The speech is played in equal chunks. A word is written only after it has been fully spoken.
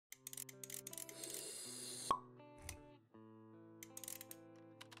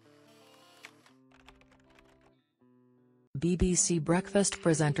BBC breakfast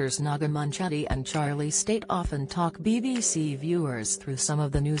presenters Naga Munchetty and Charlie State often talk BBC viewers through some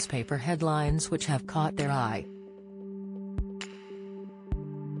of the newspaper headlines which have caught their eye.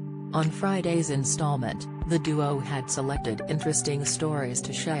 On Friday's installment, the duo had selected interesting stories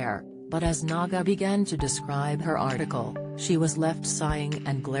to share, but as Naga began to describe her article, she was left sighing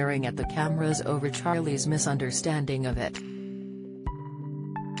and glaring at the cameras over Charlie's misunderstanding of it.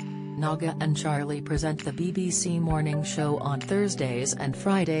 Naga and Charlie present the BBC morning show on Thursdays and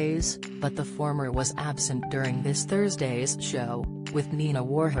Fridays, but the former was absent during this Thursday's show, with Nina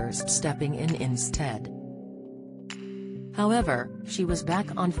Warhurst stepping in instead. However, she was back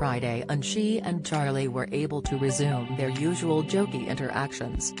on Friday and she and Charlie were able to resume their usual jokey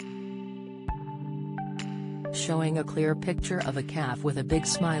interactions. Showing a clear picture of a calf with a big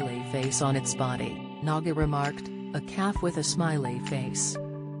smiley face on its body, Naga remarked, "A calf with a smiley face.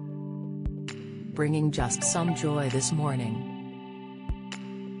 Bringing just some joy this morning."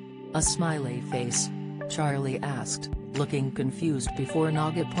 "A smiley face?" Charlie asked, looking confused before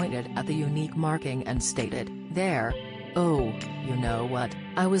Naga pointed at the unique marking and stated, "There. Oh, you know what,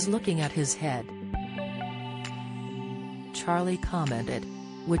 I was looking at his head." Charlie commented,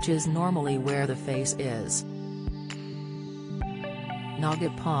 "Which is normally where the face is." Naga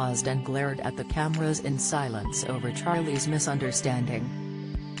paused and glared at the cameras in silence over Charlie's misunderstanding.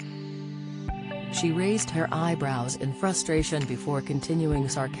 She raised her eyebrows in frustration before continuing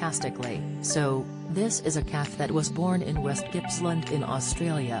sarcastically, "So, this is a calf that was born in West Gippsland in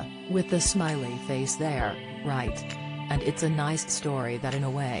Australia, with the smiley face there, right? And it's a nice story that in a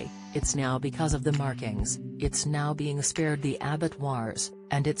way, it's now because of the markings, it's now being spared the abattoirs,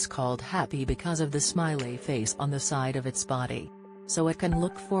 and it's called Happy because of the smiley face on the side of its body. So it can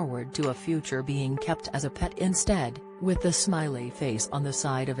look forward to a future being kept as a pet instead, with the smiley face on the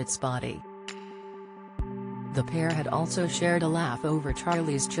side of its body." The pair had also shared a laugh over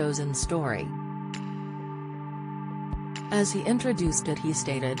Charlie's chosen story. As he introduced it, he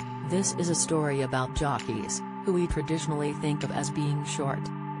stated, "This is a story about jockeys, who we traditionally think of as being short.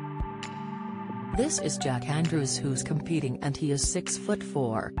 This is Jack Andrews who's competing and he is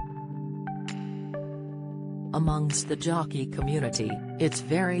 6'4". Amongst the jockey community, it's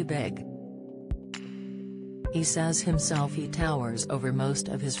very big. He says himself he towers over most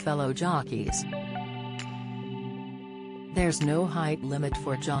of his fellow jockeys. There's no height limit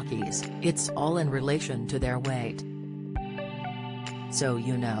for jockeys, it's all in relation to their weight. So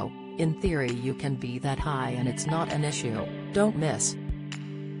you know, in theory you can be that high and it's not an issue, don't miss."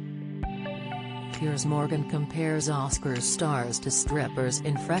 Piers Morgan compares Oscars stars to strippers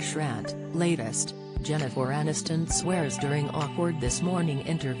in Fresh Rant. Latest, Jennifer Aniston swears during awkward This Morning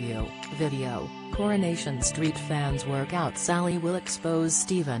interview, video, Coronation Street fans work out Sally will expose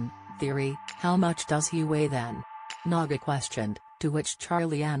Stephen, theory, how much does he weigh then? Naga questioned, to which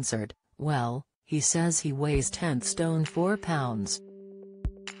Charlie answered, "Well, he says he weighs 10 stone 4 pounds.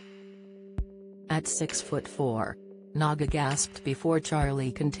 At 6'4". Naga gasped before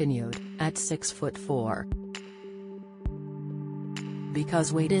Charlie continued, "At 6'4".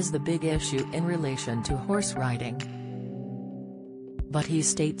 Because weight is the big issue in relation to horse riding. But he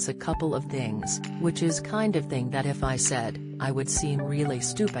states a couple of things, which is kind of thing that if I said, I would seem really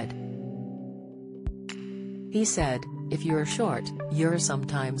stupid. He said, if you're short, you're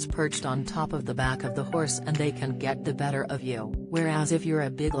sometimes perched on top of the back of the horse and they can get the better of you, whereas if you're a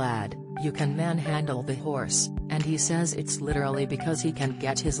big lad, you can manhandle the horse, and he says it's literally because he can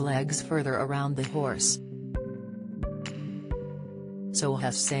get his legs further around the horse. So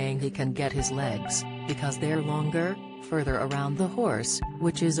he's saying he can get his legs, because they're longer, further around the horse,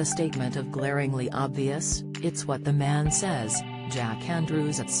 which is a statement of glaringly obvious, it's what the man says, Jack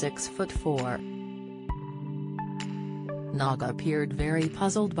Andrews at 6'4". Naga appeared very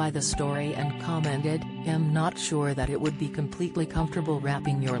puzzled by the story and commented, "I'm not sure that it would be completely comfortable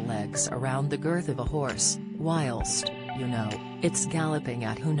wrapping your legs around the girth of a horse, whilst, you know, it's galloping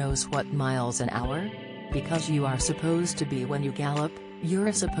at who knows what miles an hour? Because you are supposed to be when you gallop,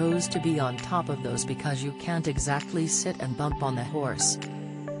 you're supposed to be on top of those because you can't exactly sit and bump on the horse."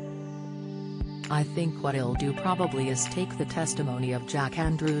 I think what he'll do probably is take the testimony of Jack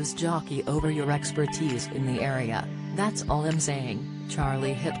Andrews' jockey over your expertise in the area, that's all I'm saying,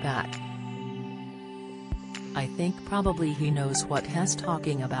 Charlie hit back. I think probably he knows what he's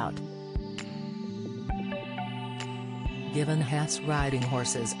talking about. Given Hess riding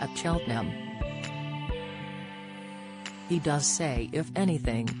horses at Cheltenham, he does say if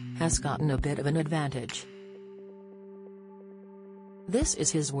anything, has gotten a bit of an advantage. This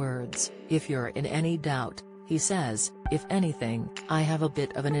is his words, if you're in any doubt, He says, "If anything, I have a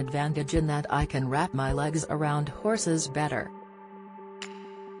bit of an advantage in that I can wrap my legs around horses better."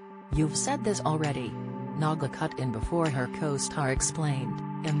 "You've said this already." Naga cut in before her co-star explained,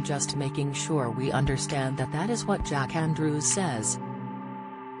 "I'm just making sure we understand that that is what Jack Andrews says."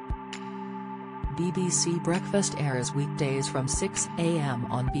 BBC Breakfast airs weekdays from 6 a.m.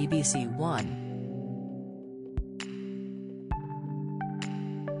 on BBC One.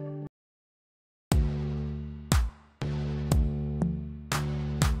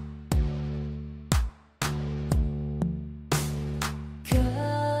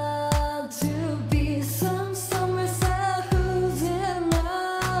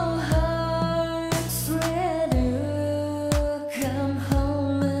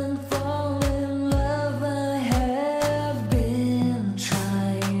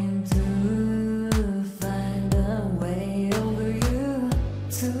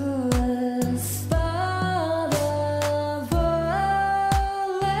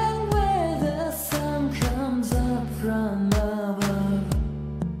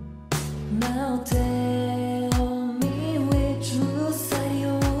 Now take